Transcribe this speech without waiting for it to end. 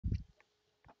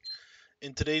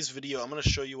In today's video, I'm going to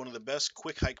show you one of the best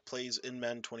quick hike plays in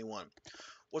Madden 21.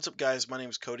 What's up, guys? My name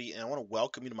is Cody, and I want to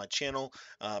welcome you to my channel.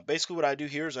 Basically, what I do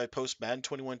here is I post Madden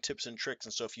 21 tips and tricks,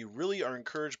 and so if you really are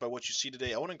encouraged by what you see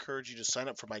today, I want to encourage you to sign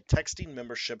up for my texting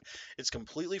membership. It's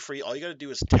completely free. All you got to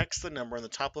do is text the number on the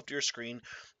top left of your screen,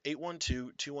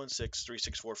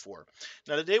 812-216-3644.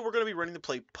 Now, today we're going to be running the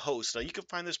play post. Now, you can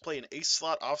find this play in ace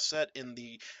slot offset in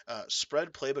the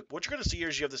spread playbook. What you're going to see here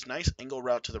is you have this nice angle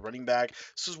route to the running back.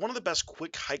 This is one of the best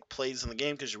quick hike plays in the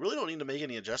game because you really don't need to make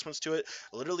any adjustments to it.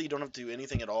 Literally, you don't have to do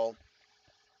anything at all.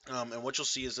 And what you'll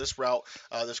see is this route,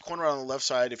 this corner on the left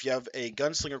side. If you have a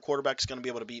gunslinger quarterback that's going to be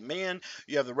able to beat man,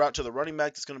 you have the route to the running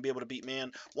back that's going to be able to beat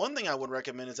man. One thing I would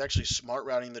recommend is actually smart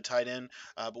routing the tight end.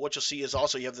 But what you'll see is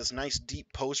also you have this nice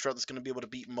deep post route that's going to be able to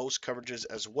beat most coverages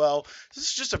as well. This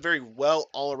is just a very well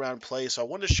all-around play. So I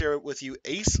wanted to share it with you.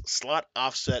 Ace slot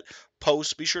offset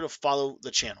post. Be sure to follow the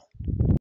channel.